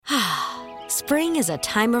Spring is a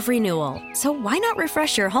time of renewal, so why not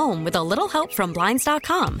refresh your home with a little help from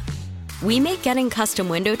Blinds.com? We make getting custom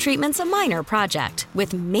window treatments a minor project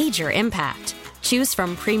with major impact. Choose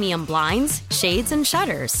from premium blinds, shades, and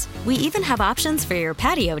shutters. We even have options for your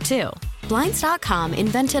patio, too. Blinds.com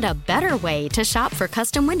invented a better way to shop for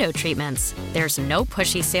custom window treatments. There's no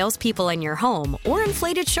pushy salespeople in your home or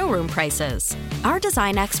inflated showroom prices. Our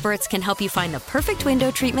design experts can help you find the perfect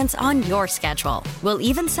window treatments on your schedule. We'll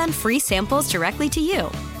even send free samples directly to you.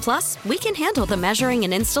 Plus, we can handle the measuring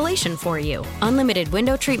and installation for you. Unlimited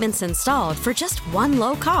window treatments installed for just one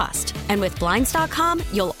low cost. And with Blinds.com,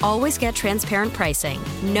 you'll always get transparent pricing.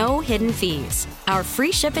 No hidden fees. Our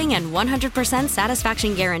free shipping and 100%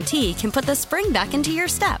 satisfaction guarantee can put the spring back into your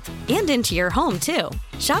step and into your home, too.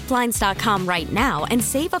 Shop Blinds.com right now and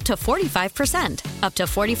save up to 45%. Up to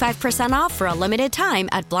 45% off for a limited time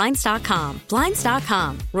at Blinds.com.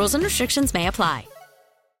 Blinds.com. Rules and restrictions may apply.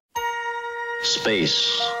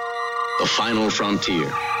 Space, the final frontier.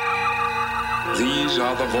 These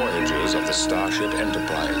are the voyages of the Starship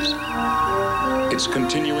Enterprise. Its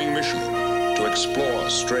continuing mission to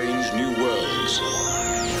explore strange new worlds,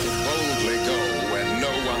 to boldly go where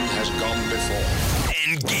no one has gone before.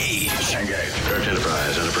 Engage. Church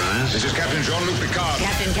Enterprise. This is Captain Jean-Luc Picard.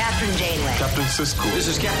 Captain Catherine Janeway. Captain Sisko. This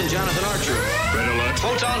is Captain Jonathan Archer. Red alert.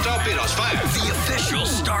 Photon torpedoes, fire. The official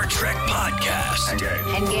Star Trek podcast.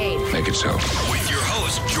 Engage. Make it so. With your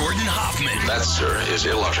host, Jordan Hoffman. That, sir, is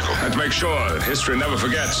illogical. Let's make sure that history never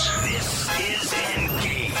forgets. This is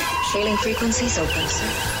Engage. Hailing frequencies open,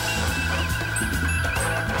 sir.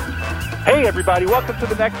 Hey, everybody. Welcome to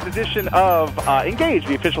the next edition of Engage,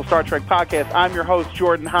 the official Star Trek podcast. I'm your host,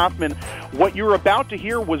 Jordan Hoffman. What you're about to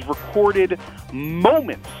hear was recorded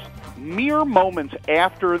mere moments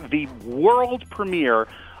after the world premiere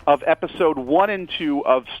of episode 1 and 2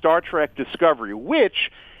 of Star Trek Discovery,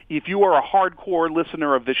 which, if you are a hardcore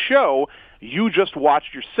listener of the show, you just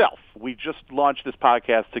watched yourself. We just launched this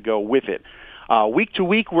podcast to go with it. Week to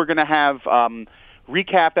week, we're going to have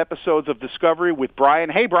recap episodes of Discovery with Brian.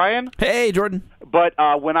 Hey, Brian. Hey, Jordan. But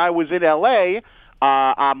when I was in L.A.,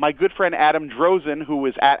 my good friend Adam Drozen, who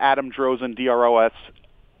is at Adam Drozen, Drosin,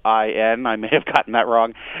 I may have gotten that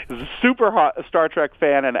wrong, is a super hot Star Trek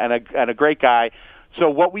fan and a great guy. So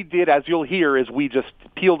what we did, as you'll hear, is we just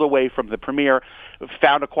peeled away from the premiere,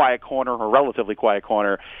 found a quiet corner, a relatively quiet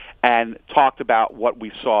corner, and talked about what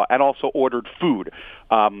we saw, and also ordered food.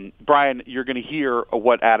 Brian, you're going to hear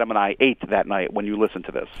what Adam and I ate that night when you listen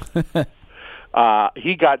to this.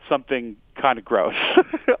 He got something kind of gross.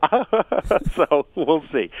 So we'll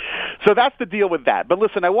see. So that's the deal with that. But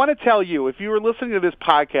listen, I want to tell you, if you were listening to this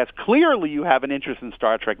podcast, clearly you have an interest in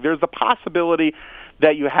Star Trek. There's a possibility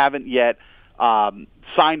that you haven't yet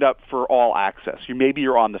signed up for All Access. Maybe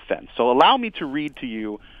you're on the fence. So allow me to read to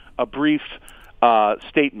you a brief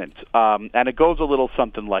statement, and it goes a little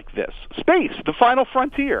something like this. Space, the final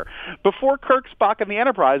frontier. Before Kirk, Spock, and the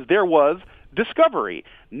Enterprise, there was Discovery.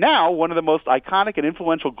 Now, one of the most iconic and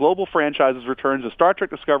influential global franchises returns to Star Trek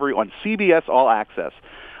Discovery on CBS All Access.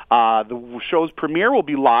 The show's premiere will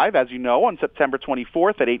be live, as you know, on September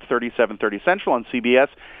 24th at 8:30, 7:30 Central on CBS.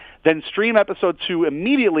 Then stream episode 2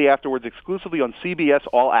 immediately afterwards exclusively on CBS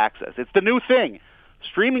All Access. It's the new thing.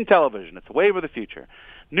 Streaming television. It's the wave of the future.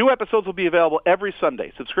 New episodes will be available every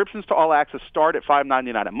Sunday. Subscriptions to All Access start at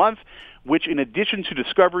 $5.99 a month, which in addition to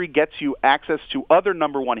Discovery gets you access to other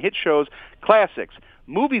 #1 hit shows, classics,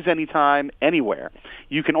 movies anytime, anywhere.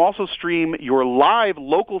 You can also stream your live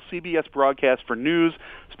local CBS broadcast for news,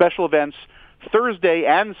 special events, Thursday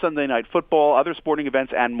and Sunday night football, other sporting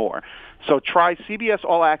events, and more. So try CBS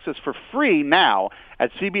All Access for free now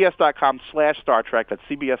at cbs.com/Star Trek. That's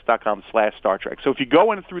cbs.com/Star Trek. So if you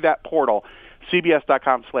go in through that portal,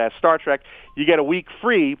 cbs.com/Star Trek, you get a week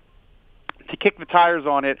free to kick the tires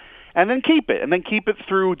on it, and then keep it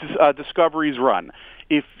through Discovery's run.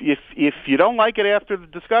 If you don't like it after the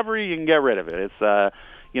Discovery, you can get rid of it. It's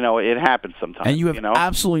it happens sometimes. And you have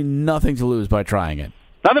absolutely nothing to lose by trying it.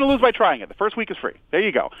 Nothing to lose by trying it. The first week is free. There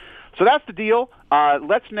you go. So that's the deal.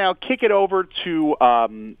 Let's now kick it over to I've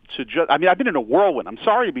been in a whirlwind. I'm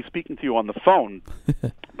sorry to be speaking to you on the phone.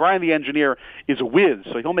 Brian, the engineer, is a whiz,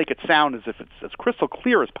 so he'll make it sound as if it's as crystal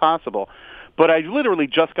clear as possible. But I literally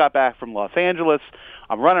just got back from Los Angeles.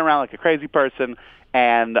 I'm running around like a crazy person,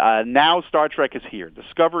 and now Star Trek is here.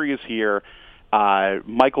 Discovery is here.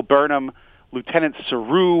 Michael Burnham, Lieutenant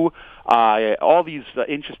Saru, all these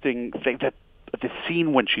interesting things. The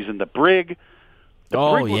scene when she's in the brig.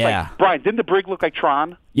 Yeah. Brian, didn't the brig look like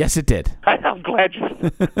Tron? Yes, it did. I'm glad you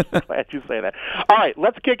say that. All right,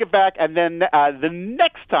 let's kick it back, and then the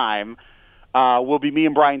next time will be me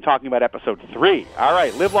and Brian talking about episode 3. All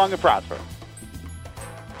right, live long and prosper.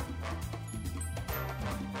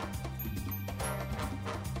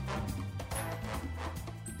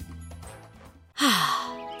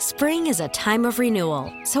 Spring is a time of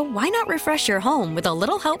renewal, so why not refresh your home with a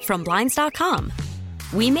little help from Blinds.com?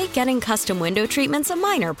 We make getting custom window treatments a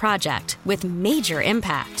minor project with major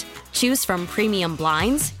impact. Choose from premium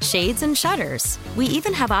blinds, shades, and shutters. We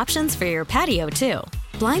even have options for your patio, too.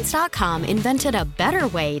 Blinds.com invented a better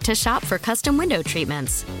way to shop for custom window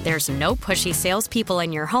treatments. There's no pushy salespeople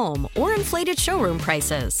in your home or inflated showroom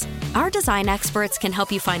prices. Our design experts can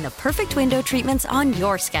help you find the perfect window treatments on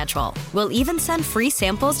your schedule. We'll even send free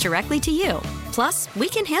samples directly to you. Plus, we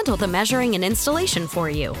can handle the measuring and installation for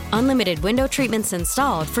you. Unlimited window treatments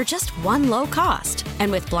installed for just one low cost. And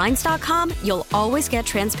with Blinds.com, you'll always get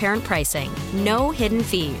transparent pricing. No hidden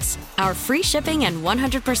fees. Our free shipping and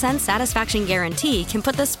 100% satisfaction guarantee can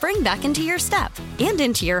put the spring back into your step and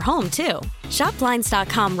into your home, too. Shop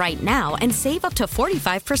Blinds.com right now and save up to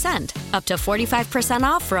 45%. Up to 45%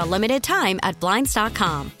 off for a limited time at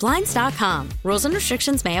Blinds.com. Blinds.com. Rules and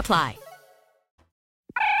restrictions may apply.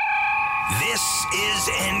 This is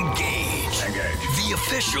Engage, the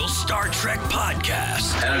official Star Trek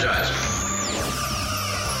podcast. Energize.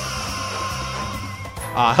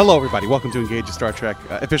 Hello, everybody. Welcome to Engage, the Star Trek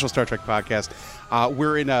official Star Trek podcast.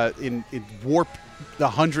 We're in warp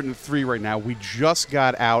 103 right now. We just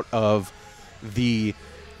got out of the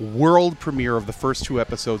world premiere of the first 2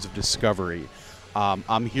 episodes of Discovery.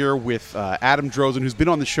 I'm here with Adam Drozen, who's been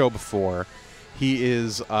on the show before. He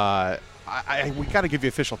is. We got to give you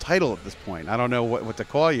official title at this point. I don't know what to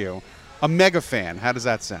call you. A mega fan. How does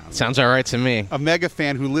that sound? Sounds all right to me. A mega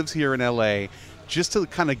fan who lives here in L.A. Just to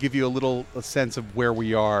kind of give you a sense of where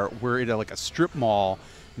we are, we're in a strip mall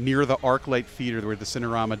near the ArcLight Theater where the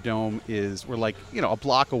Cinerama Dome is. We're a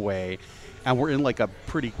block away, and we're in a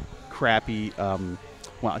pretty crappy, well,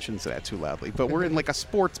 I shouldn't say that too loudly, but we're in a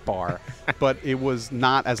sports bar, but it was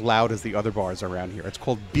not as loud as the other bars around here. It's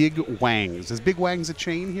called Big Wang's. Is Big Wang's a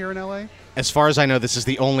chain here in L.A.? As far as I know, this is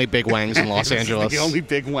the only Big Wang's in Los Angeles. The only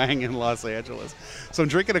Big Wang in Los Angeles. So I'm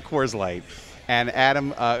drinking a Coors Light. And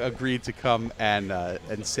Adam agreed to come and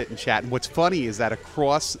sit and chat. And what's funny is that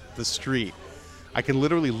across the street, I can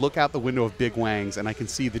literally look out the window of Big Wang's and I can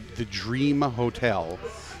see the Dream Hotel.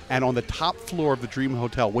 And on the top floor of the Dream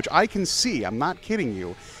Hotel, which I can see, I'm not kidding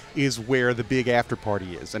you, is where the big after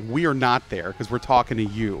party is. And we are not there because we're talking to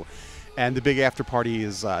you. And the big after party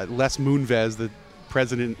is Les Moonves, the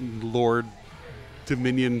president and Lord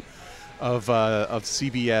Dominion of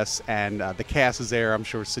CBS, and the cast is there. I'm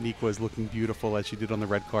sure Sonequa is looking beautiful as she did on the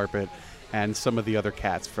red carpet, and some of the other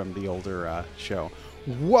cats from the older show.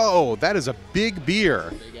 Whoa, that is a big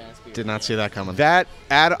beer. Did not see that coming.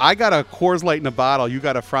 I got a Coors Light in a bottle. You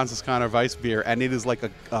got a Franziskaner Weiss beer, and it is like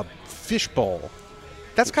a fish bowl.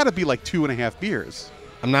 That's got to be like 2.5 beers.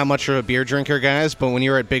 I'm not much of a beer drinker, guys, but when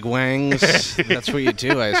you're at Big Wang's, that's what you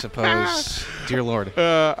do, I suppose. Dear Lord.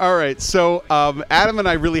 All right, so Adam and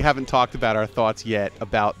I really haven't talked about our thoughts yet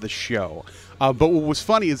about the show. But what was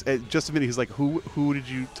funny is, just a minute, he's like, who did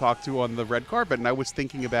you talk to on the red carpet? And I was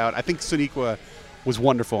thinking about, I think Sonequa was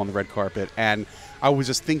wonderful on the red carpet, and I was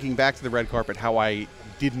just thinking back to the red carpet how I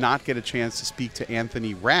did not get a chance to speak to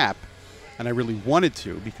Anthony Rapp, and I really wanted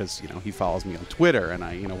to because, he follows me on Twitter,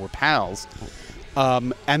 and we're pals.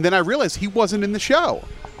 And then I realized he wasn't in the show.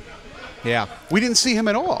 Yeah. We didn't see him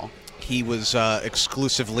at all. He was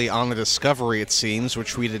exclusively on the Discovery, it seems,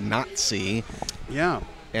 which we did not see. Yeah.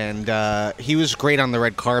 And he was great on the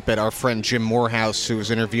red carpet. Our friend Jim Morehouse, who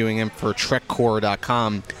was interviewing him for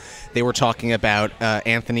TrekCore.com, they were talking about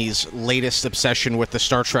Anthony's latest obsession with the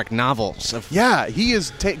Star Trek novels. Yeah, he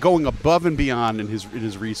is going above and beyond in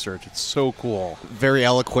his research. It's so cool. Very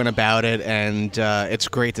eloquent about it, and it's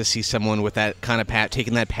great to see someone with that kind of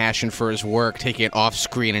taking that passion for his work, taking it off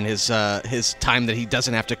screen in his time that he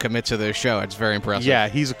doesn't have to commit to the show. It's very impressive. Yeah,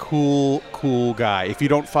 he's a cool guy. If you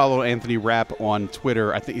don't follow Anthony Rapp on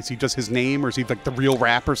Twitter, I think, is he just his name, or is he like the real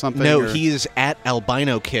Rapp or something? No, he is at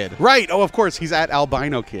Albino Kid. Right. Oh, of course, he's at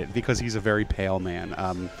Albino Kid because he's a very pale man.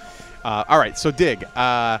 All right, so Dig,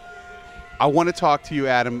 I want to talk to you,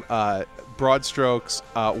 Adam, broad strokes,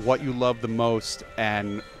 what you love the most,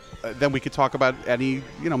 and then we could talk about any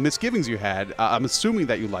misgivings you had. I'm assuming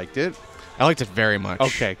that you liked it. I liked it very much.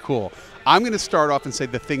 Okay, cool. I'm going to start off and say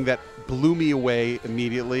the thing that blew me away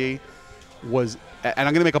immediately was, and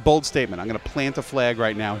I'm going to make a bold statement. I'm going to plant a flag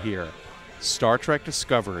right now here. Star Trek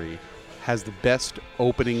Discovery has the best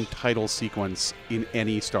opening title sequence in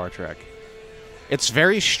any Star Trek. It's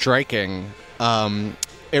very striking.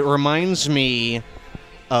 It reminds me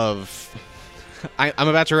of... I'm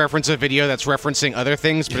about to reference a video that's referencing other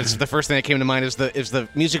things, but it's the first thing that came to mind is the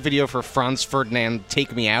music video for Franz Ferdinand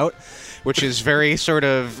Take Me Out, which is very sort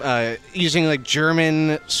of using like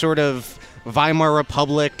German sort of Weimar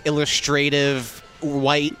Republic illustrative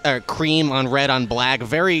white, cream on red on black.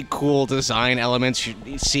 Very cool design elements.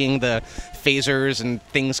 You're seeing the phasers and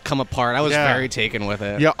things come apart. I was very taken with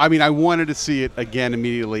it. Yeah, I mean, I wanted to see it again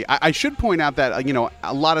immediately. I should point out that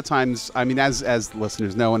a lot of times, I mean, as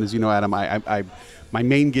listeners know, and as you know, Adam, my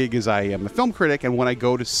main gig is I am a film critic, and when I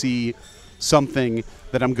go to see something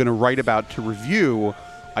that I'm going to write about to review,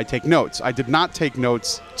 I take notes. I did not take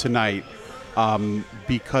notes tonight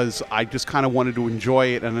because I just kind of wanted to enjoy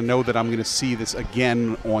it, and I know that I'm going to see this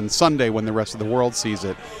again on Sunday when the rest of the world sees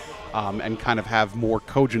it, and kind of have more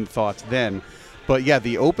cogent thoughts then. But yeah,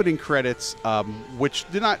 the opening credits, which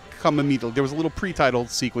did not come immediately. There was a little pre-title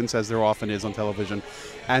sequence, as there often is on television,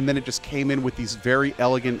 and then it just came in with these very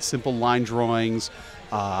elegant, simple line drawings,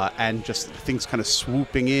 and just things kind of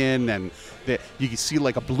swooping in, and you can see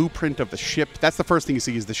like a blueprint of the ship. That's the first thing you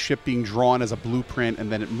see, is the ship being drawn as a blueprint,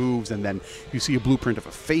 and then it moves, and then you see a blueprint of a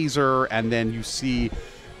phaser, and then you see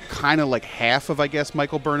kind of like half of, I guess,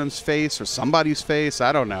 Michael Burnham's face or somebody's face.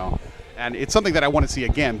 I don't know. And it's something that I want to see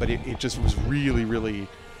again, but it just was really, really,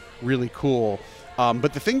 really cool.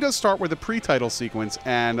 But the thing does start with a pre-title sequence,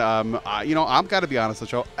 and I've got to be honest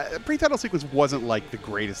with you, the pre-title sequence wasn't like the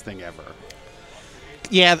greatest thing ever.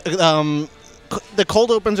 Yeah, the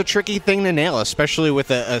cold open's a tricky thing to nail, especially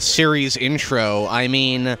with a series intro. I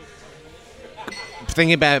mean,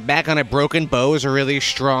 thinking about it, Back on a Broken Bow is a really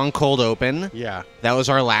strong cold open. Yeah. That was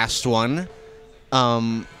our last one,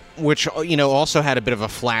 which, also had a bit of a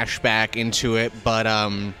flashback into it. But,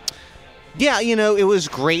 it was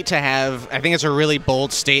great to have. I think it's a really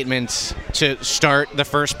bold statement to start the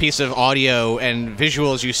first piece of audio and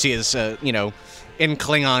visuals you see as, in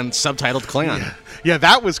Klingon, subtitled Klingon. Yeah,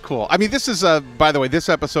 that was cool. I mean, this is, by the way, this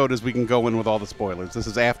episode is, we can go in with all the spoilers. This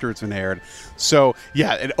is after it's been aired. So,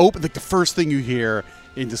 yeah, it opened, like the first thing you hear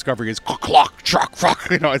in Discovery is clock, truck, truck.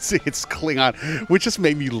 It's Klingon, which just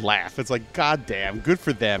made me laugh. It's like, God damn, good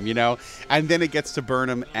for them, And then it gets to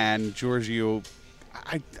Burnham and Georgiou.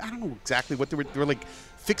 I don't know exactly what they were like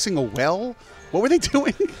fixing a well. What were they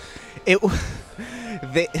doing?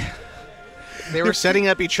 They were setting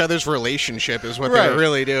up each other's relationship is what they were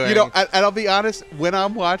really doing. And I'll be honest, when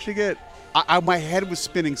I'm watching it, my head was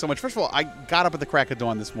spinning so much. First of all, I got up at the crack of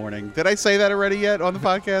dawn this morning. Did I say that already yet on the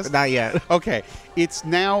podcast? Not yet. Okay. It's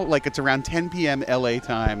now, it's around 10 p.m. L.A.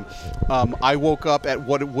 time. I woke up at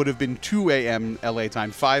what it would have been 2 a.m. L.A.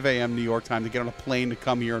 time, 5 a.m. New York time, to get on a plane to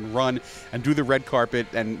come here and run and do the red carpet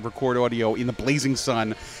and record audio in the blazing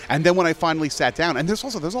sun. And then when I finally sat down, and there's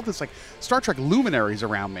all this Star Trek luminaries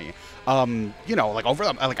around me. As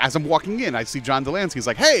I'm walking in, I see John Delancey. He's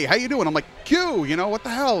like, "Hey, how you doing?" I'm like, "Q, what the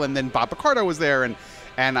hell?" And then Bob Picardo was there, and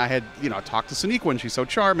I had talked to Sonequa, and she's so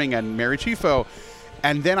charming, and Mary Chieffo.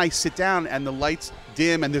 And then I sit down, and the lights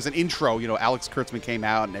dim, and there's an intro. Alex Kurtzman came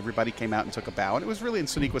out, and everybody came out and took a bow, and it was really. And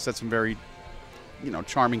Sonequa said some very,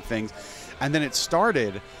 charming things, and then it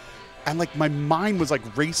started. And my mind was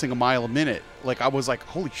racing a mile a minute. I was like,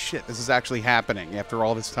 holy shit, this is actually happening after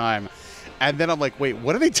all this time. And then I'm like, wait,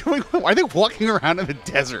 what are they doing? Why are they walking around in the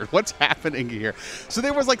desert? What's happening here? So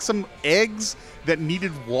there was some eggs that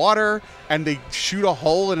needed water, and they shoot a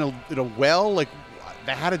hole in a well.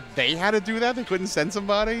 They had to do that? They couldn't send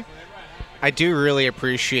somebody? I do really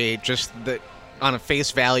appreciate just on a face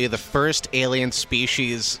value, the first alien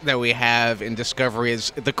species that we have in Discovery is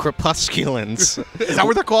the Crepusculans. Is that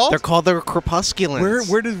what they're called? They're called the Crepusculans.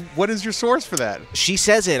 What is your source for that? She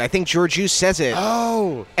says it. I think Georgiou says it.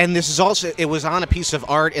 Oh. And this is also, it was on a piece of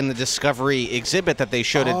art in the Discovery exhibit that they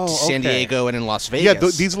showed at San Diego and in Las Vegas. Yeah,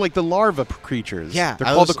 these are the larva creatures. Yeah.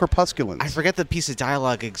 They're called the Crepusculans. I forget the piece of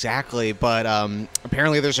dialogue exactly, but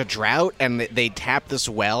apparently there's a drought, and they tap this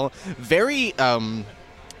well. Very...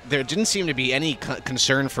 there didn't seem to be any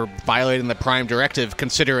concern for violating the Prime Directive,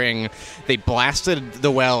 considering they blasted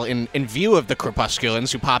the well in view of the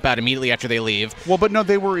Crepusculans, who pop out immediately after they leave. Well, but no,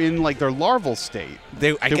 they were in their larval state.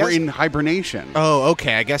 They were in hibernation. Oh,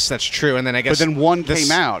 okay, I guess that's true. And then I guess, but then one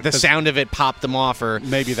came out. The sound of it popped them off, or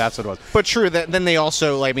maybe that's what it was. But true. Then they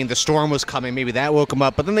also, the storm was coming. Maybe that woke them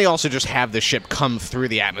up. But then they also just have the ship come through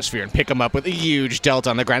the atmosphere and pick them up with a huge delta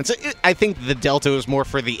on the ground. So I think the delta was more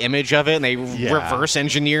for the image of it, and they reverse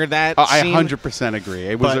engineered that. I 100% agree.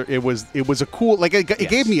 It was a cool. It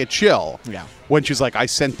gave me a chill. Yeah. When she's like, I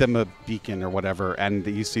sent them a beacon or whatever, and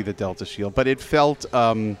you see the delta shield. But it felt.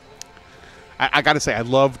 I got to say, I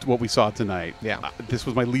loved what we saw tonight. Yeah. This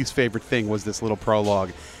was my least favorite thing. Was this little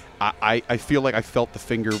prologue? I feel like I felt the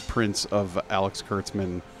fingerprints of Alex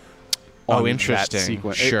Kurtzman. On interesting. That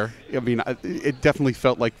sequence. Sure. It definitely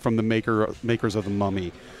felt like from the makers of the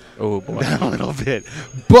Mummy. Oh boy, a little bit.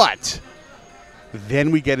 But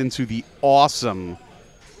then we get into the awesome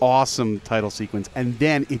awesome title sequence, and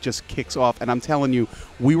then it just kicks off. And I'm telling you,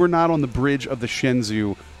 we were not on the bridge of the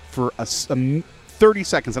Shenzhou for 30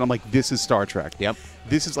 seconds, and I'm like, this is Star Trek. Yep.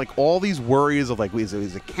 This is like all these worries of like, is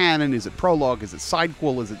it canon? Is it prologue? Is it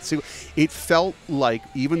sidequel? Is it sequel? It felt like,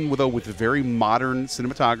 even with very modern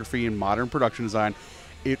cinematography and modern production design,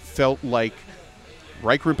 it felt like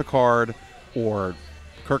Riker and Picard or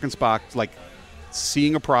Kirk and Spock, like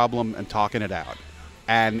seeing a problem and talking it out.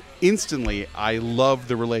 And instantly, I love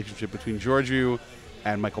the relationship between Georgiou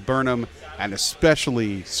and Michael Burnham, and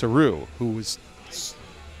especially Saru, who was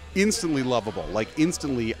instantly lovable, like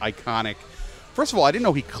instantly iconic. First of all, I didn't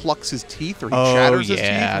know he clucks his teeth or he chatters his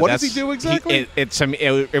teeth. What does he do exactly?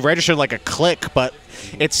 It registered like a click, but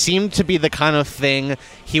it seemed to be the kind of thing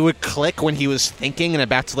he would click when he was thinking and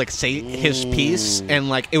about to like say his piece, and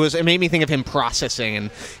like it made me think of him processing, and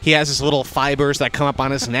he has his little fibers that come up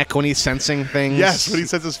on his neck when he's sensing things. Yes, when he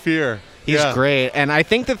senses fear. He's great. And I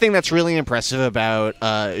think the thing that's really impressive about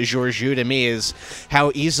Georgiou to me is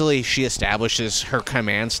how easily she establishes her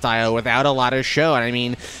command style without a lot of show. And I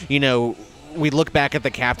mean, we look back at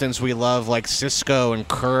the captains we love, like Sisko and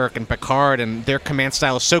Kirk and Picard, and their command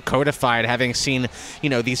style is so codified, having seen,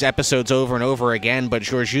 these episodes over and over again. But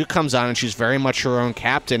Georgiou comes on, and she's very much her own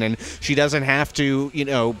captain, and she doesn't have to,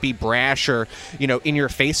 be brash or, in your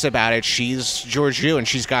face about it. She's Georgiou, and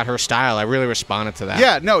she's got her style. I really responded to that.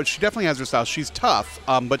 Yeah, no, she definitely has her style. She's tough,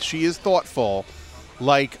 but she is thoughtful.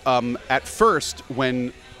 Like, at first,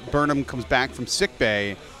 when Burnham comes back from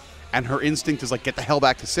sickbay, and her instinct is like, get the hell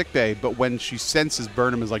back to sickbay. But when she senses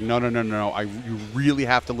Burnham is like, no, you really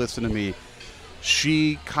have to listen to me,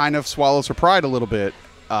 she kind of swallows her pride a little bit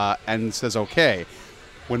and says, okay.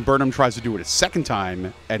 When Burnham tries to do it a second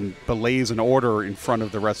time and belays an order in front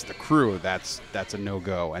of the rest of the crew, that's a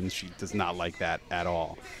no-go, and she does not like that at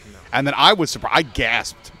all. No. And then I was surprised. I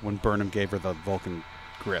gasped when Burnham gave her the Vulcan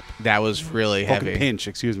grip. That was really Vulcan heavy. Pinch,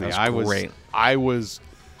 excuse me. That was great.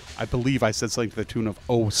 I believe I said something to the tune of,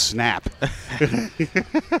 oh, snap.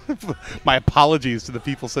 My apologies to the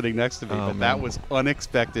people sitting next to me, but that was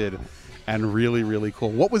unexpected and really, really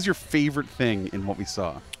cool. What was your favorite thing in what we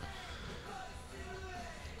saw?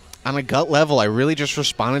 On a gut level, I really just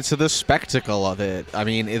responded to the spectacle of it. I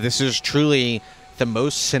mean, this is truly the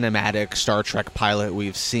most cinematic Star Trek pilot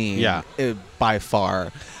we've seen by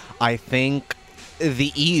far. I think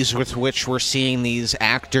the ease with which we're seeing these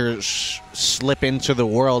actors slip into the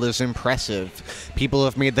world is impressive. People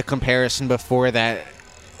have made the comparison before that,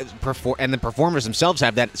 and the performers themselves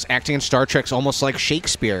have, that acting in Star Trek's almost like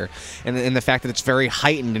Shakespeare, and the fact that it's very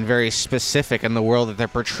heightened and very specific in the world that they're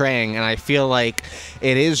portraying. And I feel like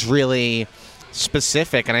it is really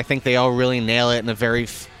specific, and I think they all really nail it in a very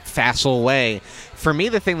facile way. For me,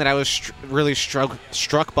 the thing that I was really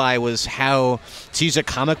struck by was how, to use a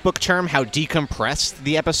comic book term, how decompressed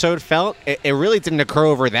the episode felt. It really didn't occur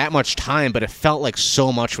over that much time, but it felt like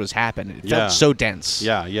so much was happening. It felt so dense.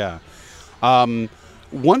 Yeah.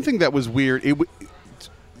 One thing that was weird,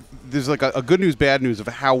 there's like a good news, bad news of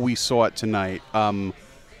how we saw it tonight.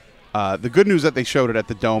 The good news that they showed it at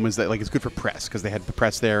the Dome is that like it's good for press, because they had the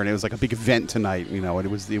press there, and it was like a big event tonight. And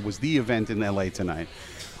it was the event in LA tonight.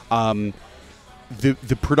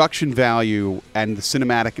 The production value and the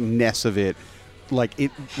cinematic-ness of it, like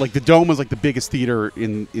the Dome was like the biggest theater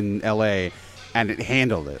in LA, and it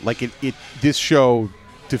handled it. Like this show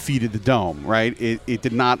defeated the Dome, right? It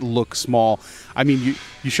did not look small. I mean,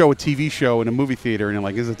 you show a TV show in a movie theater, and you're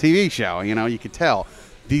like, it's a TV show. You could tell.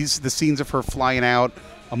 The scenes of her flying out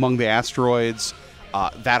among the asteroids,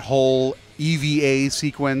 that whole EVA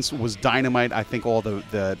sequence was dynamite. I think all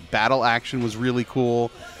the battle action was really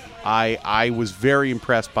cool. I was very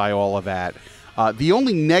impressed by all of that. The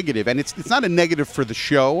only negative, and it's not a negative for the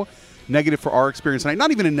show, negative for our experience tonight,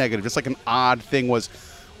 not even a negative, just like an odd thing, was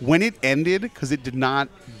when it ended, because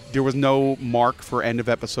there was no mark for end of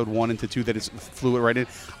episode 1 and 2 that it flew it right in.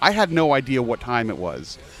 I had no idea what time it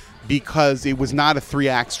was, because it was not a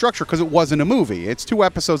 3-act structure, because it wasn't a movie. It's 2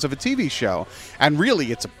 episodes of a TV show. And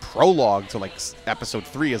really, it's a prologue to like episode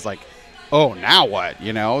 3 is like, oh, now what?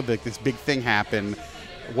 This big thing happened.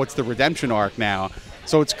 What's the redemption arc now?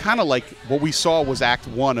 So it's kind of like what we saw was act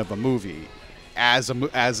 1 of a movie as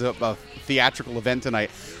a theatrical event tonight.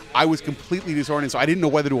 I was completely disoriented, so I didn't know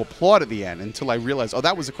whether to applaud at the end until I realized,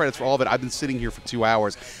 that was the credits for all of it. I've been sitting here for 2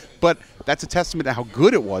 hours. But that's a testament to how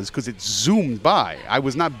good it was, because it zoomed by. I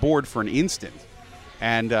was not bored for an instant.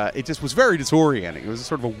 And it just was very disorienting. It was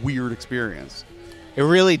sort of a weird experience. It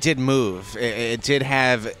really did move. It did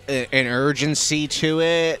have an urgency to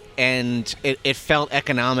it, and it felt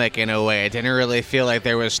economic in a way. I didn't really feel like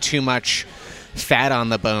there was too much fat on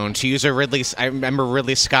the bone. To use I remember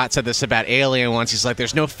Ridley Scott said this about Alien once. He's like,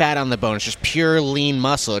 there's no fat on the bone. It's just pure lean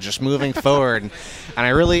muscle, just moving forward. And I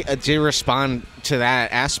really did respond to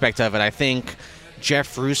that aspect of it. I think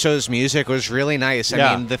Jeff Russo's music was really nice.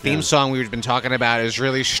 I mean, the theme song we've been talking about is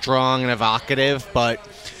really strong and evocative, but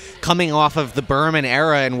coming off of the Berman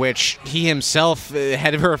era in which he himself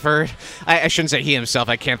had referred, I shouldn't say he himself,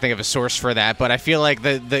 I can't think of a source for that, but I feel like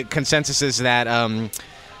the consensus is that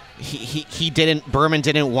Berman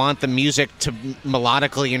didn't want the music to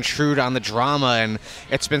melodically intrude on the drama, and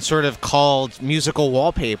it's been sort of called musical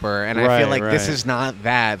wallpaper, and I feel like this is not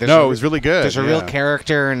that. It was really good. There's a real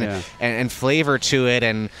character and flavor to it,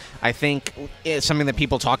 and I think it's something that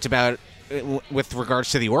people talked about with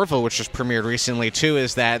regards to the Orville, which just premiered recently too,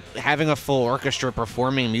 is that having a full orchestra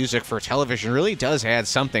performing music for television really does add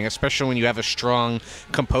something, especially when you have a strong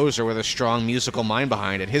composer with a strong musical mind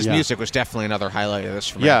behind it. His music was definitely another highlight of this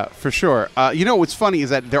for me. Yeah, for sure. What's funny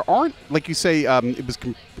is that there aren't, like you say, it was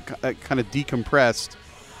kind of decompressed,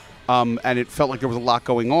 and it felt like there was a lot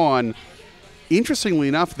going on. Interestingly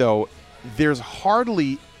enough, though, there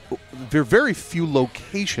are very few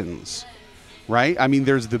locations. Right? I mean,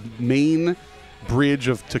 there's the main bridge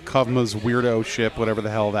of Takuvma's weirdo ship, whatever the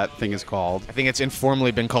hell that thing is called. I think it's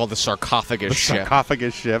informally been called the sarcophagus ship.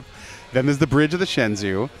 Sarcophagus ship. Then there's the bridge of the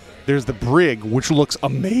Shenzhou. There's the brig, which looks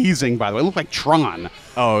amazing, by the way. It looked like Tron.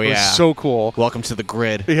 Oh, yeah. It was so cool. Welcome to the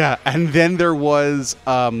grid. Yeah. And then there was,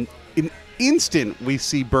 an instant, we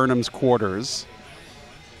see Burnham's quarters.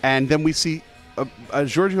 And then we see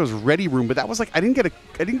Giorgio's ready room. But that was like, I didn't get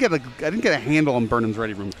a handle on Burnham's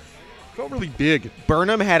ready room. Felt really big.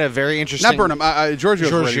 Burnham had a very interesting... Not Burnham,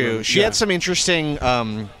 Giorgio. She had some interesting,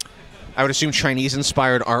 I would assume,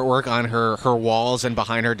 Chinese-inspired artwork on her walls and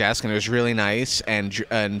behind her desk, and it was really nice.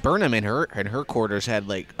 And Burnham in her quarters had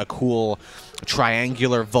like a cool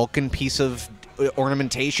triangular Vulcan piece of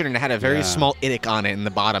ornamentation, and it had a very small Idic on it in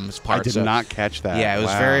the bottom part. I did not catch that. Yeah, it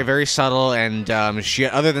was very, very subtle, and she.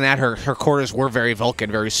 Other than that, her quarters were very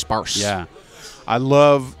Vulcan, very sparse. Yeah. I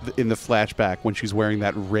love in the flashback when she's wearing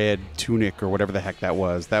that red tunic or whatever the heck that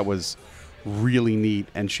was. That was really neat,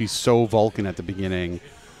 and she's so Vulcan at the beginning.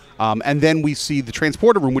 And then we see the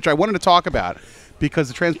transporter room, which I wanted to talk about because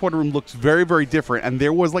the transporter room looks very, very different, and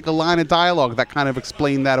there was like a line of dialogue that kind of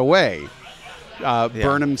explained that away.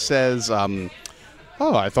 Burnham says, oh,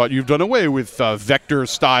 I thought you've done away with vector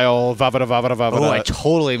style. Oh, I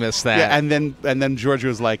totally missed that. Yeah, and then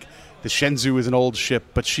Giorgio's like, the Shenzhou is an old ship,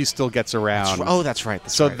 but she still gets around. That's right.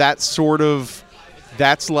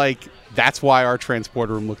 That's why our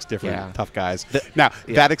transporter room looks different. Yeah. Tough guys.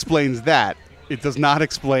 That explains that. It does not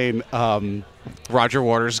explain Roger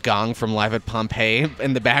Waters' gong from Live at Pompeii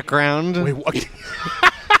in the background. Wait, what?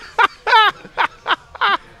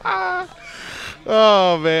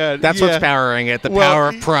 Oh, man. That's what's powering it. The power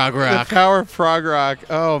of prog rock. The power of prog rock.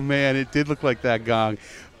 Oh, man. It did look like that gong.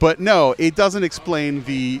 But no, it doesn't explain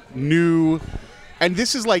the new... And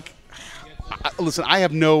this is like... Listen, I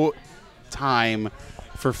have no time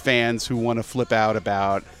for fans who want to flip out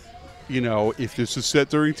about, if this is set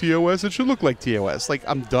during TOS, it should look like TOS. Like,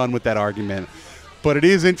 I'm done with that argument. But it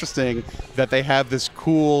is interesting that they have this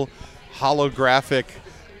cool holographic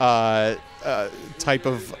type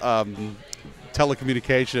of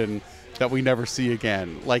telecommunication that we never see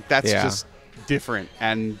again. Like, that's just different.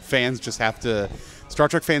 And fans just have to... Star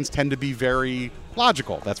Trek fans tend to be very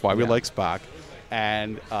logical. That's why we like Spock,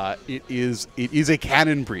 and it is a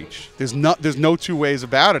canon breach. There's no two ways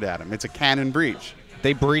about it, Adam. It's a canon breach.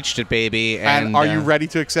 They breached it, baby. And are you ready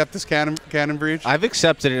to accept this canon breach? I've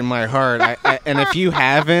accepted it in my heart. And if you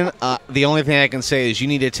haven't, the only thing I can say is you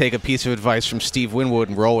need to take a piece of advice from Steve Winwood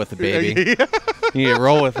and roll with it, baby. You need to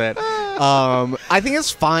roll with it. I think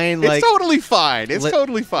it's fine. It's totally fine. It's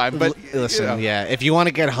totally fine. But listen, if you want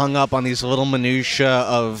to get hung up on these little minutia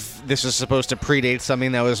of this is supposed to predate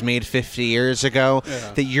something that was made 50 years ago,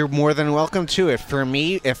 that you're more than welcome to it. For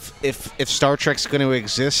me, if Star Trek's going to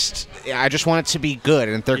exist, I just want it to be good.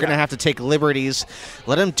 And if they're going to have to take liberties,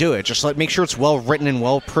 let them do it. Just make sure it's well written and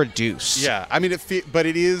well produced. Yeah, I mean, but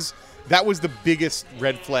it is. That was the biggest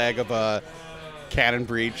red flag of a canon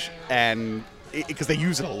breach, and because they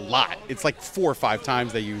use it a lot. It's like 4 or 5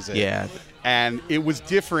 times they use it. Yeah. And it was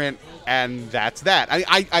different, and that's that.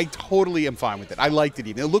 I totally am fine with it. I liked it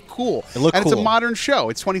even. It looked cool. It's a modern show.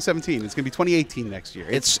 It's 2017. It's going to be 2018 next year.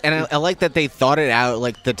 I like that they thought it out,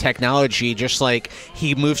 like the technology, just like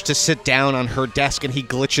he moves to sit down on her desk and he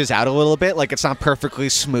glitches out a little bit. Like it's not perfectly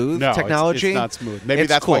smooth technology. It's not smooth. Maybe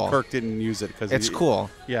that's why Kirk didn't use it. It's cool.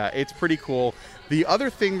 Yeah, it's pretty cool. The other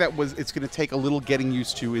thing that it's going to take a little getting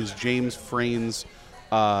used to is James Frain's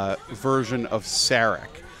version of Sarek.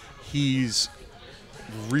 He's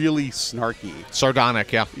really snarky.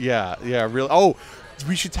 Sardonic, yeah. Yeah, really. Oh,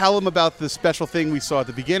 we should tell him about the special thing we saw at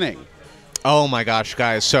the beginning. Oh my gosh,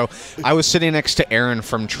 guys. So I was sitting next to Aaron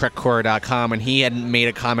from TrekCore.com, and he had made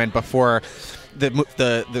a comment before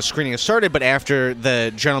the screening had started, but after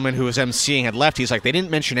the gentleman who was emceeing had left, he's like, they didn't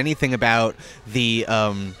mention anything about the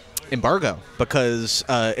embargo, because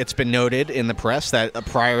it's been noted in the press that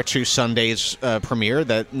prior to Sunday's premiere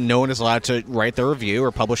that no one is allowed to write the review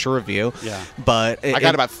or publish a review. Yeah. But I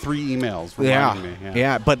got about 3 emails reminding me.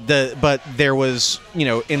 Yeah, but there was,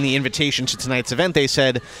 in the invitation to tonight's event, they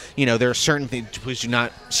said, there are certain things, please do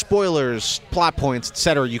not, spoilers, plot points,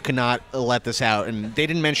 etc. You cannot let this out, and they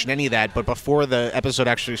didn't mention any of that. But before the episode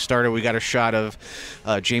actually started, we got a shot of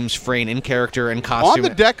James Frain in character and costume on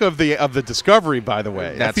the deck of the Discovery. By the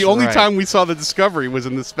way, that's the only time we saw the Discovery was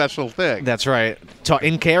in this special thing. That's right.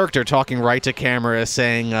 In character, talking right to camera,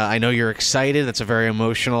 saying, I know you're excited. That's a very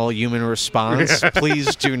emotional human response.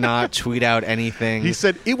 Please do not tweet out anything. He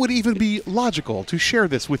said, it would even be logical to share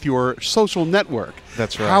this with your social network.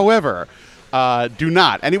 That's right. However, do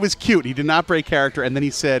not. And it was cute. He did not break character. And then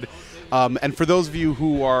he said, and for those of you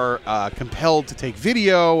who are compelled to take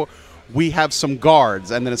video, we have some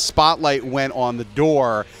guards. And then a spotlight went on the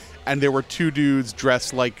door, and there were 2 dudes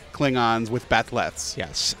dressed like Klingons with bat'leths.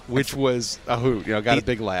 Yes. Which was a hoot. Got a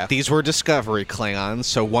big laugh. These were Discovery Klingons.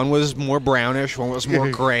 So one was more brownish, one was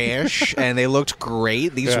more grayish, and they looked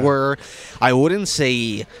great. These were, I wouldn't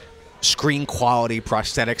say screen quality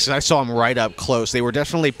prosthetics. I saw them right up close. They were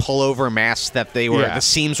definitely pullover masks that the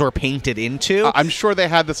seams were painted into. I'm sure they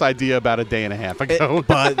had this idea about a day and a half ago.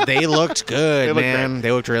 But they looked good, man.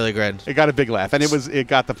 They looked really good. It got a big laugh, and it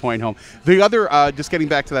got the point home. The other, just getting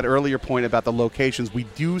back to that earlier point about the locations, we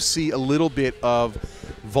do see a little bit of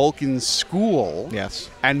Vulcan's school. Yes.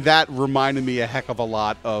 And that reminded me a heck of a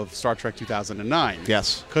lot of Star Trek 2009.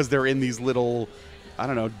 Yes. Because they're in these little, I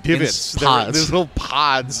don't know, divots. Pods. There's little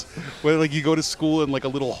pods where like you go to school in like a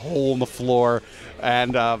little hole in the floor,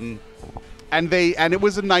 and it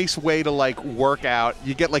was a nice way to like work out.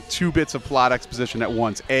 You get like 2 bits of plot exposition at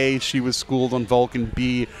once. A, she was schooled on Vulcan.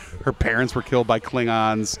 B, her parents were killed by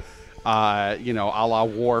Klingons. A la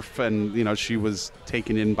Worf, and she was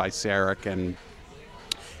taken in by Sarek,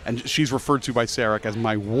 and she's referred to by Sarek as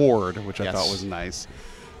my ward, which I thought was nice.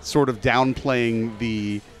 Sort of downplaying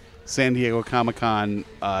the San Diego Comic-Con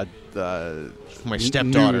my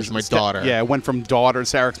stepdaughter's my daughter. Yeah, it went from daughter,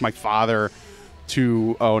 Sarek's my father,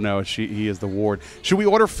 to, oh no, he is the ward. Should we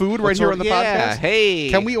order food right here on the podcast? Hey.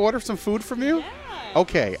 Can we order some food from you? Yeah.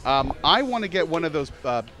 Okay. I want to get one of those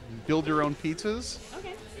build-your-own pizzas.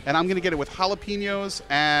 Okay. And I'm going to get it with jalapenos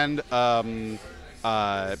and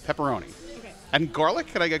pepperoni. Okay. And garlic?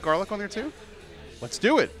 Can I get garlic on there too? Let's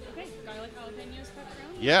do it. Okay. Garlic, jalapenos,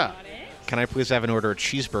 pepperoni. Yeah. Got it. Can I please have an order of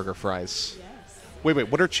cheeseburger fries? Yes. Wait.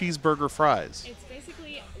 What are cheeseburger fries? It's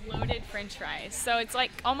basically loaded French fries. So it's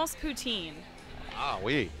like almost poutine. Ah,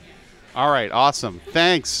 oui. All right. Awesome.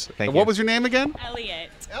 Thanks. Thank you. What was your name again? Elliot.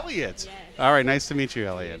 Elliot. Yes. All right. Nice to meet you,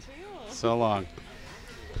 Elliot. So long.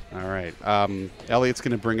 All right. Elliot's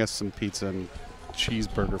going to bring us some pizza and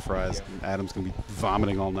cheeseburger fries. Adam's going to be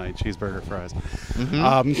vomiting all night. Cheeseburger fries.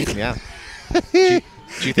 Mm-hmm. Yeah. Do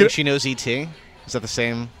you think she knows E.T.? Is that the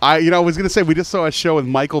same? I was going to say, we just saw a show with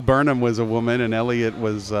Michael Burnham was a woman, and Elliot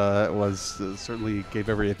was certainly gave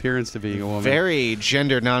every appearance to being a woman. Very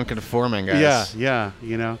gender non-conforming, guys. Yeah.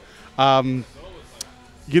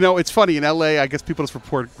 It's funny in L.A. I guess people just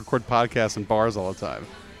record podcasts in bars all the time.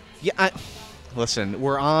 Yeah. Listen,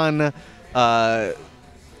 we're on.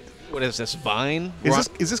 What is this? Vine?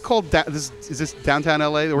 Is this called? Is this downtown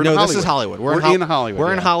L.A.? This is Hollywood. We're in Hollywood.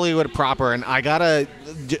 We're in Hollywood proper, and I gotta.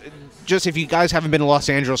 Just if you guys haven't been to Los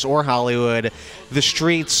Angeles or Hollywood, the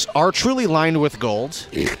streets are truly lined with gold,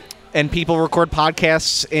 and people record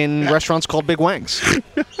podcasts in restaurants called Big Wangs.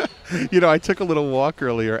 I took a little walk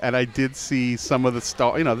earlier, and I did see some of the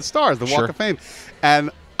stars, the Walk of Fame, and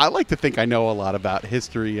I like to think I know a lot about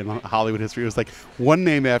history and Hollywood history. It was like one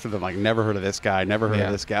name after them, like never heard of this guy, never heard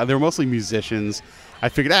of this guy. They were mostly musicians. I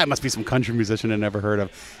figured, it must be some country musician I never heard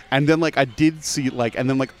of. And then, I did see, and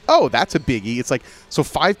then, oh, that's a biggie. It's so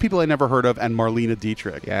 5 people I never heard of and Marlene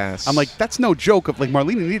Dietrich. Yes. I'm like, that's no joke.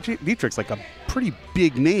 Marlene Dietrich's, a pretty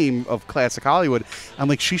big name of classic Hollywood. I'm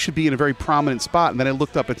like, she should be in a very prominent spot. And then I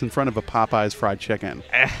looked up, it's in front of a Popeye's fried chicken.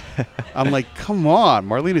 I'm like, come on,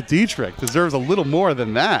 Marlene Dietrich deserves a little more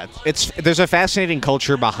than that. There's a fascinating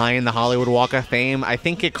culture behind the Hollywood Walk of Fame. I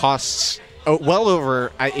think it costs... well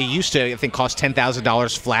over, it used to, I think, cost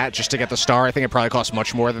 $10,000 flat just to get the star. I think it probably costs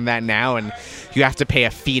much more than that now, and you have to pay a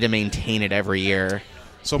fee to maintain it every year.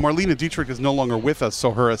 So Marlene Dietrich is no longer with us, so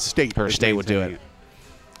her estate would do it.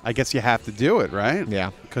 I guess you have to do it, right?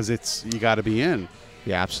 Yeah. Because you got to be in.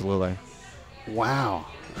 Yeah, absolutely. Wow.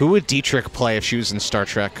 Who would Dietrich play if she was in Star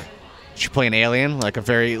Trek? She play an alien, like a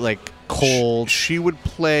very cold. She would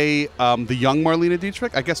play the young Marlena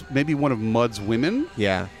Dietrich. I guess maybe one of Mudd's women.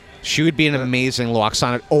 Yeah. She would be an amazing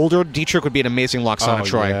Loxana. Older Dietrich would be an amazing Loxana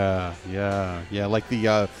Troy. Yeah. Like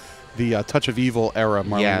the Touch of Evil era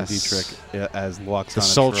Marlena Dietrich as Loxana. The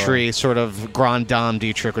sultry sort of Grand Dame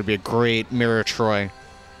Dietrich would be a great Mirror Troy.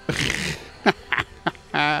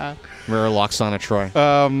 Mirror Loxana Troy.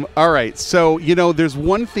 All right. So, there's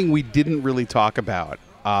one thing we didn't really talk about,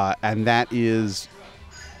 and that is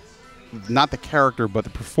not the character, but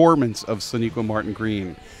the performance of Sonequa Martin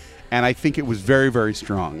Green. And I think it was very, very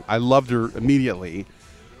strong. I loved her immediately.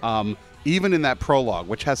 Even in that prologue,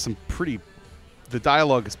 which has some the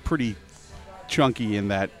dialogue is pretty chunky in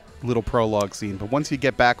that little prologue scene. But once you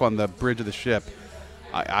get back on the bridge of the ship,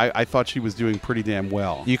 I thought she was doing pretty damn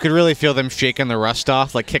well. You could really feel them shaking the rust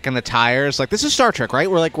off, like kicking the tires. Like, this is Star Trek,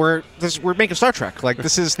 right? We're making Star Trek. Like,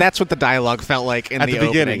 that's what the dialogue felt like in at the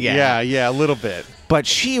beginning. Opening. Yeah, a little bit. But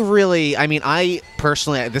she really, I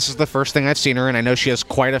personally, this is the first thing I've seen her, and I know she has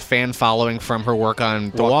quite a fan following from her work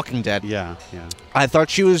on The Walking Dead. Yeah. I thought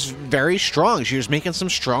she was very strong. She was making some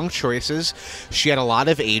strong choices. She had a lot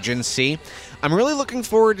of agency. I'm really looking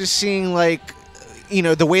forward to seeing,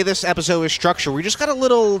 the way this episode is structured. We just got a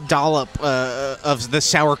little dollop of the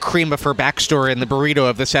sour cream of her backstory in the burrito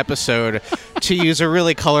of this episode, to use a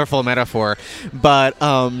really colorful metaphor. But,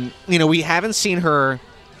 we haven't seen her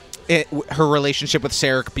relationship with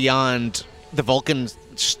Sarek beyond the Vulcan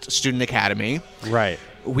Student Academy. Right.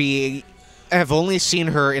 We have only seen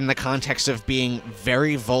her in the context of being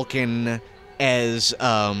very Vulcan as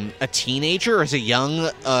a teenager, as a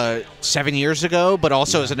young 7 years ago, but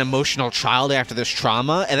also as an emotional child after this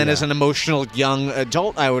trauma, and then as an emotional young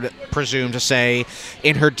adult, I would presume to say,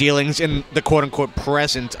 in her dealings in the quote-unquote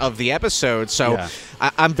present of the episode. So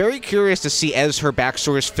I'm very curious to see, as her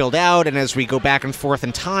backstory is filled out and as we go back and forth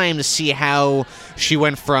in time, to see how she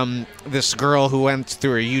went from this girl who went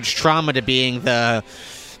through a huge trauma to being the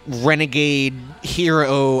renegade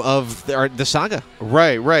hero of the saga.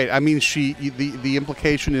 Right. I mean, the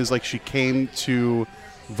implication is she came to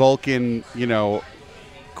Vulcan,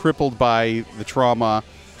 crippled by the trauma,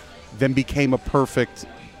 then became a perfect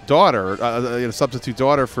daughter, a substitute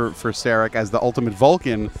daughter for Sarek as the ultimate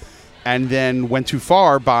Vulcan, and then went too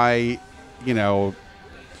far by,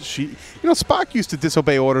 Spock used to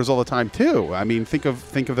disobey orders all the time too. I mean, think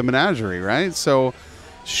of the menagerie, right? So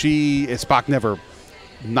Spock never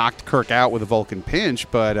knocked Kirk out with a Vulcan pinch,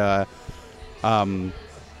 but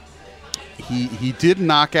he did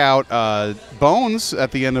knock out Bones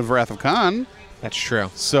at the end of Wrath of Khan. That's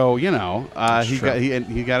true. So he got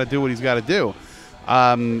to do what he's got to do.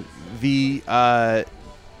 I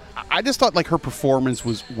just thought her performance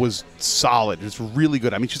was solid. It's really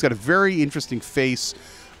good. I mean, she's got a very interesting face.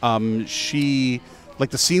 She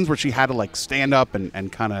the scenes where she had to stand up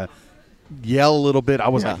and kind of yell a little bit. I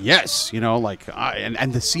was like, yes,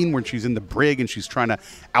 and the scene where she's in the brig and she's trying to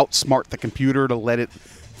outsmart the computer to let it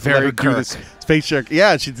very do this space jump.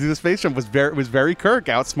 Yeah, she did the space jump was very Kirk,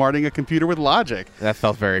 outsmarting a computer with logic. That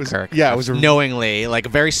felt very Kirk. Yeah, it was knowingly,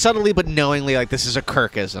 very subtly, but knowingly, this is a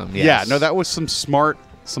Kirkism. Yes. Yeah, no, that was some smart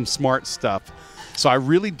stuff. So I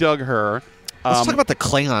really dug her. Let's talk about the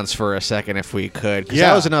Klingons for a second, if we could, because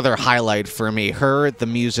that was another highlight for me. Her, the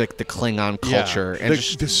music, the Klingon culture, and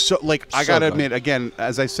I gotta admit, again,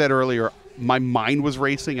 as I said earlier, my mind was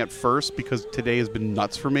racing at first because today has been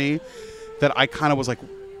nuts for me. That I kind of was like,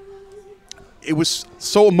 it was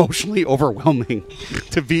so emotionally overwhelming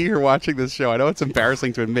to be here watching this show. I know it's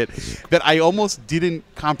embarrassing to admit that I almost didn't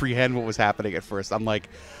comprehend what was happening at first. I'm like,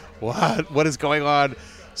 what is going on?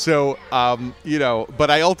 So,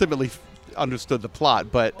 but I ultimately understood the plot,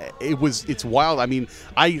 but it's wild. I mean,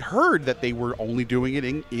 I heard that they were only doing it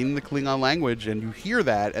in the Klingon language, and you hear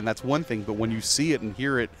that, and that's one thing, but when you see it and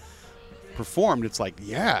hear it performed, it's like,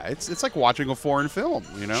 it's like watching a foreign film,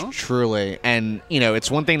 Truly. And, it's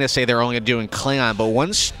one thing to say they're only doing Klingon, but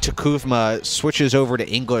once T'Kuvma switches over to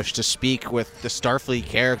English to speak with the Starfleet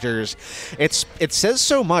characters, it says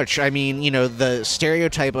so much. I mean, the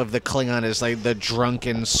stereotype of the Klingon is the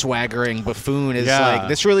drunken, swaggering buffoon is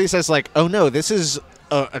this really says oh no, this is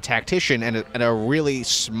a tactician and a really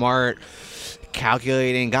smart,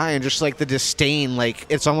 calculating guy, and just the disdain,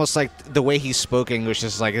 it's almost like the way he spoke English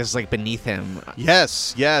is beneath him.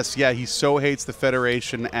 Yes, he so hates the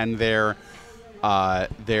Federation and their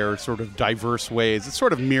sort of diverse ways. It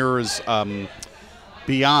sort of mirrors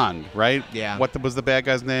Beyond, right? Yeah. What was the bad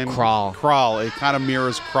guy's name? Krall. It kind of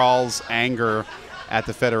mirrors Krall's anger at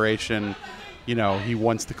the Federation. he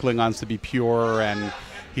wants the Klingons to be pure and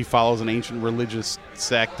he follows an ancient religious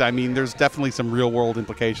sect. I mean, there's definitely some real world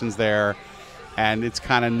implications there, and it's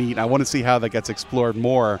kind of neat. I want to see how that gets explored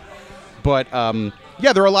more. But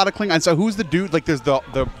yeah, there are a lot of Klingons. So who's the dude? Like, there's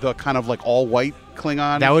the kind of like all white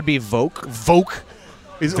Klingon. That would be Voke. Voke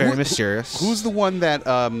is very mysterious. Who's the one that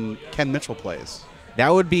Ken Mitchell plays? That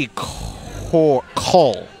would be Cole.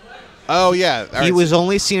 Oh yeah, He was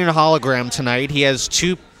only seen in a hologram tonight. He has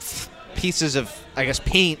 2 pieces of, I guess,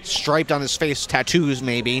 paint striped on his face, tattoos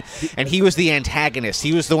maybe, and he was the antagonist.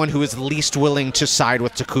 He was the one who was least willing to side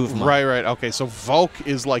with T'Kuvma. Right. Okay, so Volk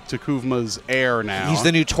is like T'Kuvma's heir now. He's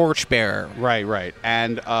the new torchbearer. Right.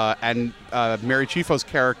 And Mary Chieffo's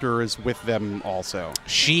character is with them also.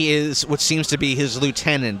 She is what seems to be his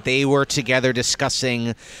lieutenant. They were together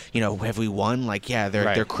discussing, have we won? Like, yeah,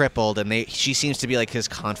 they're crippled, and she seems to be like his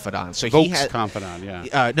confidant. So Volk's confidant,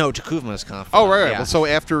 yeah. No, T'Kuvma's confidant. Oh, right. Yeah. Well,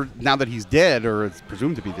 so now that he's dead, or it's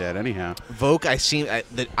presumed to be dead, anyhow. Volk,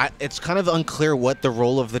 it's kind of unclear what the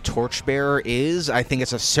role of the torchbearer is. I think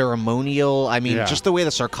it's a ceremonial. I mean, just the way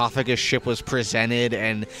the sarcophagus ship was presented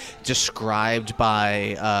and described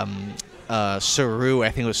by Saru, I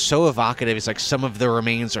think it was so evocative. It's like some of the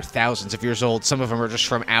remains are thousands of years old. Some of them are just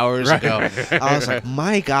from hours ago. I was like,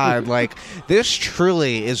 my God, like this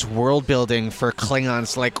truly is world building for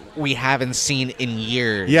Klingons like we haven't seen in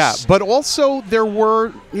years. Yeah, but also there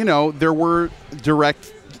were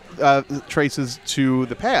direct traces to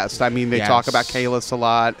the past. I mean, they talk about Kahless a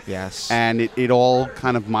lot. Yes, and it all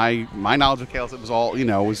kind of my knowledge of Kahless, it was all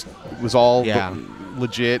was all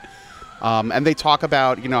legit. And they talk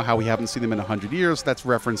about, how we haven't seen them in 100 years. That's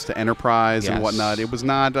reference to Enterprise and whatnot. It was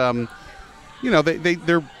not, there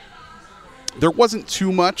wasn't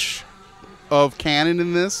too much of canon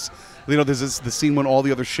in this. There's the scene when all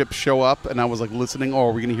the other ships show up, and I was like listening. Oh,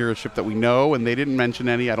 are we going to hear a ship that we know? And they didn't mention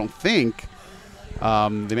any, I don't think.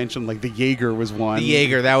 They mentioned like the Jaeger was one. The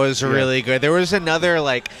Jaeger, that was really good. There was another,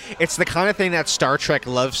 like, it's the kind of thing that Star Trek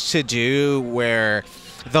loves to do where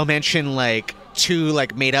they'll mention like 2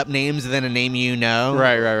 like made up names and then a name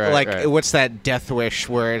right like what's that Death Wish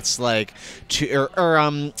where it's like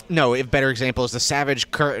no, a better example is the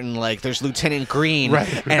Savage Curtain, like there's Lieutenant Green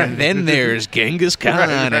and then there's Genghis Khan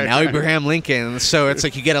and Abraham Lincoln, so it's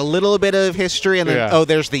like you get a little bit of history and then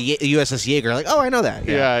there's the USS Jaeger, like I know that.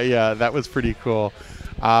 Yeah, that was pretty cool.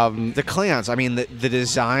 The Klingons, I mean, the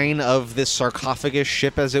design of this sarcophagus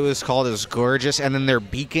ship, as it was called, is gorgeous. And then their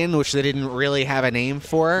beacon, which they didn't really have a name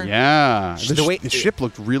for. Yeah. The ship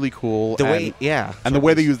looked really cool. And the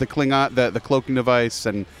way they used the Klingon, the cloaking device,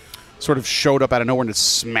 and sort of showed up out of nowhere and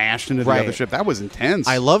just smashed into the other ship. That was intense.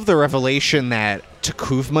 I love the revelation that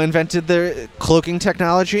T'Kuvma invented the cloaking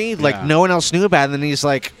technology. Like, no one else knew about it. And then he's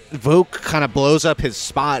like, Voke kind of blows up his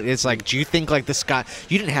spot. It's like, do you think like this guy,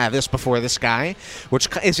 you didn't have this before this guy? Which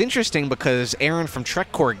is interesting because Aaron from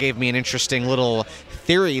Trek Core gave me an interesting little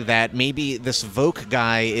theory that maybe this Voke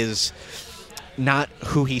guy is not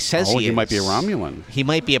who he says he is. He might be a Romulan. He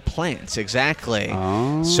might be a plant, exactly.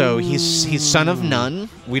 Oh. So he's son of none.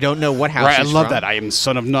 We don't know what house he's I love from. that. I am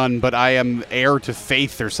son of none, but I am heir to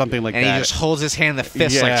faith or something like that. And he just holds his hand in the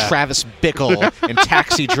fist like Travis Bickle in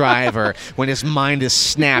Taxi Driver when his mind is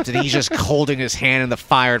snapped and he's just holding his hand in the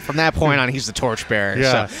fire. And from that point on, he's the torchbearer.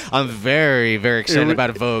 Yeah. So I'm very, very excited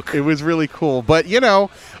about Voke. It was really cool. But,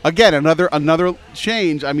 again, another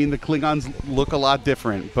change. I mean, the Klingons look a lot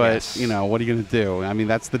different, but, what are you going to do? I mean,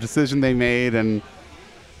 that's the decision they made, and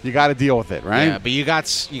you got to deal with it, right? Yeah, but you got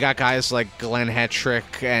guys like Glenn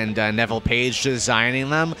Hetrick and Neville Page designing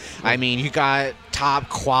them. I mean, you got top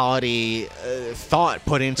quality thought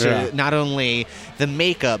put into not only the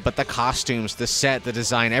makeup, but the costumes, the set, the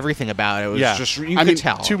design, everything about it. It was just, you could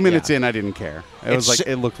tell. 2 minutes in, I didn't care. It was like,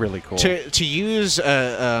 it looked really cool. To use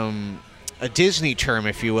a Disney term,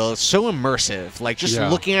 if you will, it's so immersive. Like, just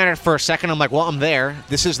looking at it for a second, I'm like, well, I'm there.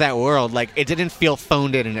 This is that world. Like, it didn't feel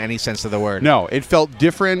phoned in any sense of the word. No, it felt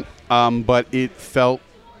different, but it felt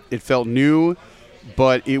new,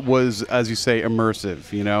 but it was, as you say, immersive.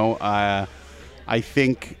 I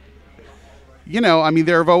think, I mean,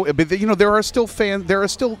 there are still fans. There are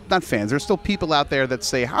still not fans. There's still people out there that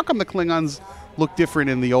say, how come the Klingons look different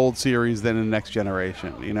in the old series than in the Next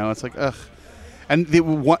Generation? It's like, ugh. And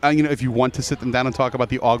if you want to sit them down and talk about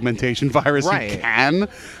the augmentation virus, you can.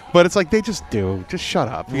 But it's like they just do. Just shut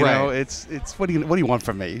up. You know, it's what do you want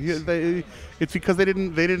from me? It's because they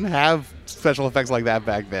didn't have special effects like that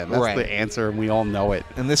back then. That's the answer, and we all know it.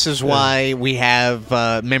 And this is why we have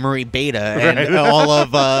Memory Beta and all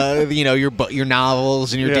of your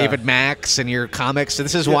novels and your David Max and your comics. So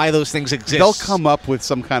this is why those things exist. They'll come up with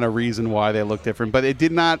some kind of reason why they look different, but it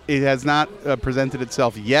has not presented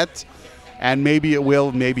itself yet. and maybe it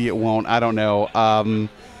will, maybe it won't. I don't know.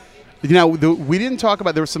 We didn't talk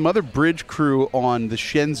about. There was some other bridge crew on the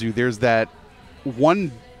Shenzhou. There's that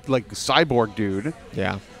one like cyborg dude.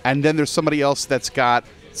 Yeah. And then there's somebody else that's got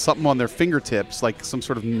something on their fingertips, like some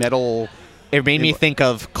sort of metal. It made me think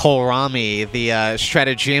of Kohlrami, the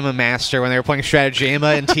Stratagema master. When they were playing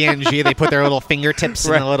Stratagema in TNG, they put their little fingertips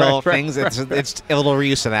in the little things. It's a little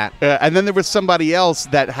reuse of that. And then there was somebody else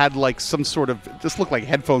that had like some sort of, just looked like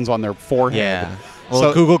headphones on their forehead. Yeah.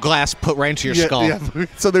 Well, Google Glass put right into your skull. Yeah.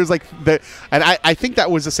 So there's like, and I think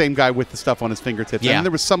that was the same guy with the stuff on his fingertips. Yeah. And then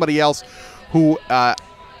there was somebody else who,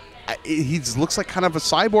 he looks like kind of a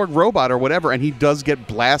cyborg robot or whatever, and he does get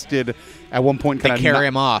blasted at one point. They carry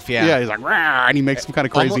him off, yeah. Yeah, he's like, "Rah," and he makes some kind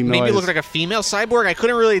of crazy noise. Maybe it looked like a female cyborg. I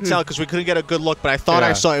couldn't really tell because we couldn't get a good look, but I thought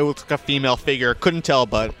I saw it looked like a female figure. Couldn't tell,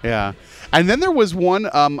 but yeah. And then there was one.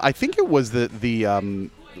 I think it was the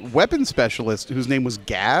weapon specialist whose name was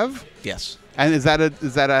Gav. Yes. And is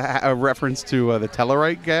that a reference to the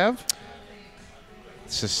Tellarite Gav?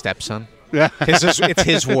 It's his stepson. Yeah, it's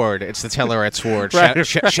his ward. It's the Tellarite's ward. Right.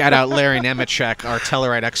 Shout out Larry Nemechek, our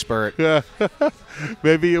Tellarite expert. Yeah.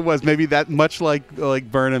 Maybe it was. Maybe that much like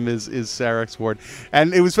Burnham is Sarek's ward.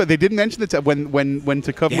 And it was. They didn't mention it when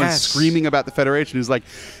T'Kuvma was screaming about the Federation. He was like,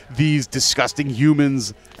 these disgusting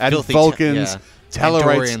humans and Filthy Vulcans,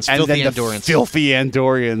 Tellarites, and then the Andorians. filthy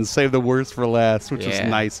Andorians. Save the worst for last, which was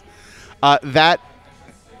nice. That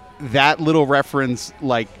little reference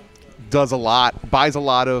buys a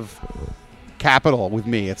lot of capital with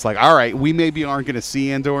me. It's like, all right, we maybe aren't going to see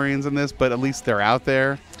Andorians in this, but at least they're out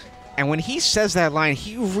there. And when he says that line,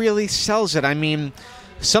 he really sells it. I mean,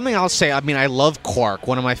 something I'll say, I love Quark,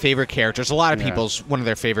 one of my favorite characters. A lot of people's one of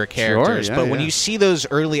their favorite characters. Sure, but when you see those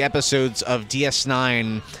early episodes of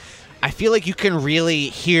DS9, I feel like you can really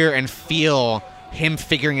hear and feel him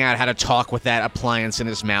figuring out how to talk with that appliance in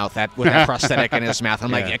his mouth, with that prosthetic in his mouth.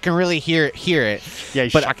 I'm like, I can really hear it. Yeah,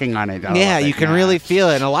 he's sucking on it. You can really feel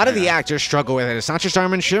it. And a lot of the actors struggle with it. It's not just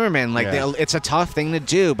Armin Shimmerman. It's a tough thing to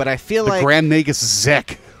do, but I feel like Grand Nagus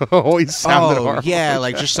Zek always sounded horrible.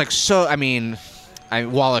 Yeah, so. I mean,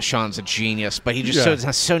 Wallace Shawn's a genius, but he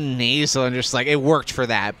just so nasal and just it worked for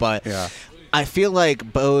that. But I feel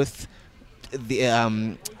like both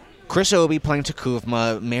the Chris Obi playing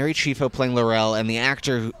T'Kuvma, Mary Chieffo playing L'Rell, and the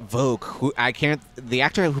actor Vogue, the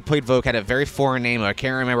actor who played Vogue had a very foreign name. I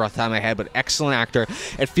can't remember off the top of my head, but excellent actor.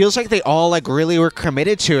 It feels like they all really were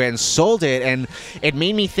committed to it and sold it, and it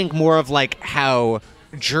made me think more of how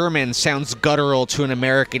German sounds guttural to an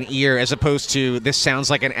American ear as opposed to this sounds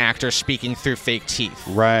like an actor speaking through fake teeth.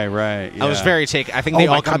 Right. Yeah. I was very taken. I think they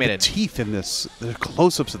all committed. The teeth in this, the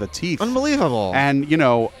close-ups of the teeth. Unbelievable. And,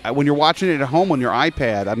 when you're watching it at home on your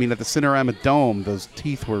iPad, at the Cinerama Dome, those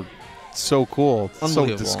teeth were so cool. So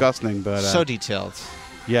disgusting, but... so detailed.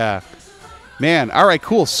 Yeah. Man, all right,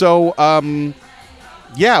 cool. So,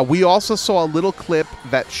 we also saw a little clip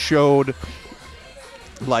that showed,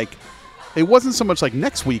 it wasn't so much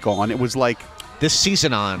next week on. It was this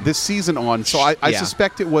season on. So I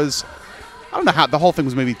suspect it was, I don't know how, the whole thing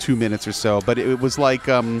was maybe 2 minutes or so, but it was a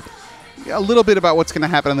little bit about what's going to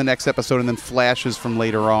happen in the next episode and then flashes from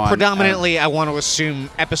later on. Predominantly, I want to assume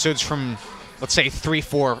episodes from, let's say, 3,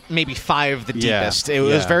 4, maybe 5 the deepest. It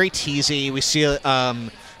was very teasy. We see...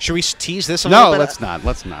 should we tease this a little bit? Let's not.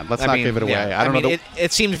 Let's not give it away. I don't know.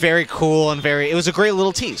 It seemed very cool and it was a great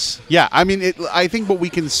little tease. Yeah, I think what we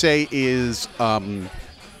can say is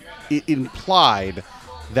it implied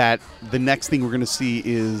that the next thing we're going to see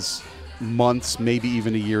is months, maybe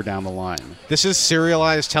even a year down the line. This is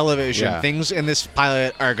serialized television. Yeah. Things in this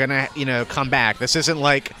pilot are going to come back. This isn't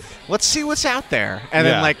let's see what's out there. And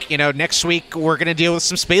then next week we're going to deal with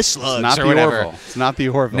some space slugs or whatever. Orville. It's not the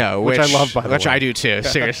Orville. No, which I love, by the way. Which I do too,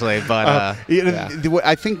 seriously. But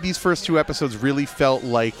I think these first 2 episodes really felt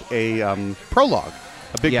like a prologue,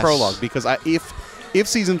 a big prologue, because if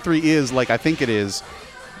season 3 is like I think it is,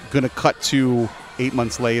 going to cut to 8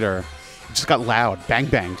 months later. It just got loud. Bang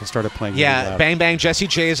Bang just started playing. Yeah, Bang Bang. Jesse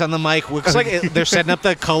J is on the mic. Looks like they're setting up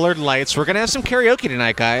the colored lights. We're going to have some karaoke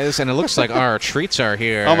tonight, guys, and it looks like our treats are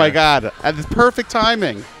here. Oh, my God. At perfect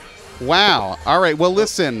timing. Wow. All right. Well,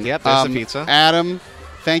 listen. Yep, there's the pizza. Adam,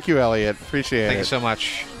 thank you, Elliot. Appreciate it. Thank you so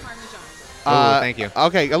much. Thank you.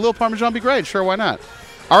 Okay, a little Parmesan would be great. Sure, why not?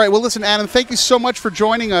 All right, well, listen, Adam, thank you so much for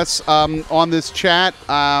joining us on this chat.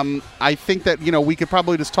 I think that, we could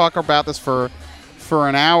probably just talk about this for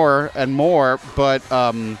an hour and more, but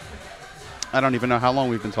I don't even know how long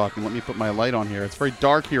we've been talking. Let me put my light on here. It's very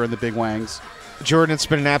dark here in the Big Wangs. Jordan, it's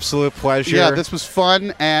been an absolute pleasure. Yeah, this was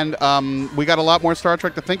fun, and we got a lot more Star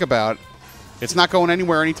Trek to think about. It's not going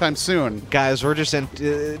anywhere anytime soon. Guys, we're just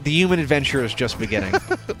the human adventure is just beginning.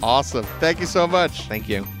 Awesome. Thank you so much. Thank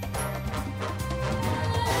you.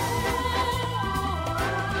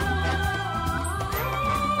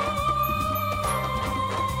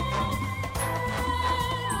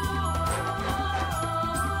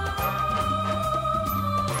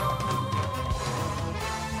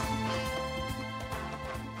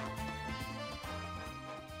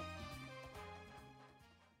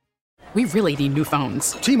 We really need new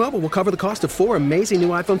phones. T-Mobile will cover the cost of 4 amazing new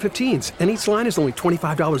iPhone 15s, and each line is only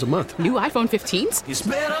 $25 a month. New iPhone 15s? It's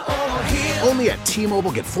better over here. Only at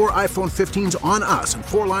T-Mobile, get 4 iPhone 15s on us and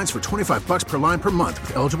 4 lines for $25 per line per month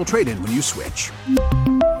with eligible trade-in when you switch.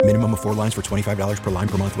 Minimum of 4 lines for $25 per line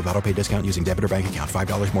per month with autopay discount using debit or bank account.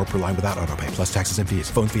 $5 more per line without autopay, plus taxes and fees.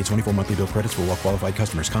 Phone fee at 24 monthly bill credits for well-qualified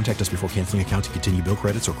customers. Contact us before canceling account to continue bill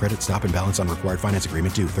credits or credit stop and balance on required finance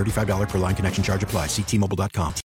agreement due. $35 per line connection charge applies. See T-Mobile.com.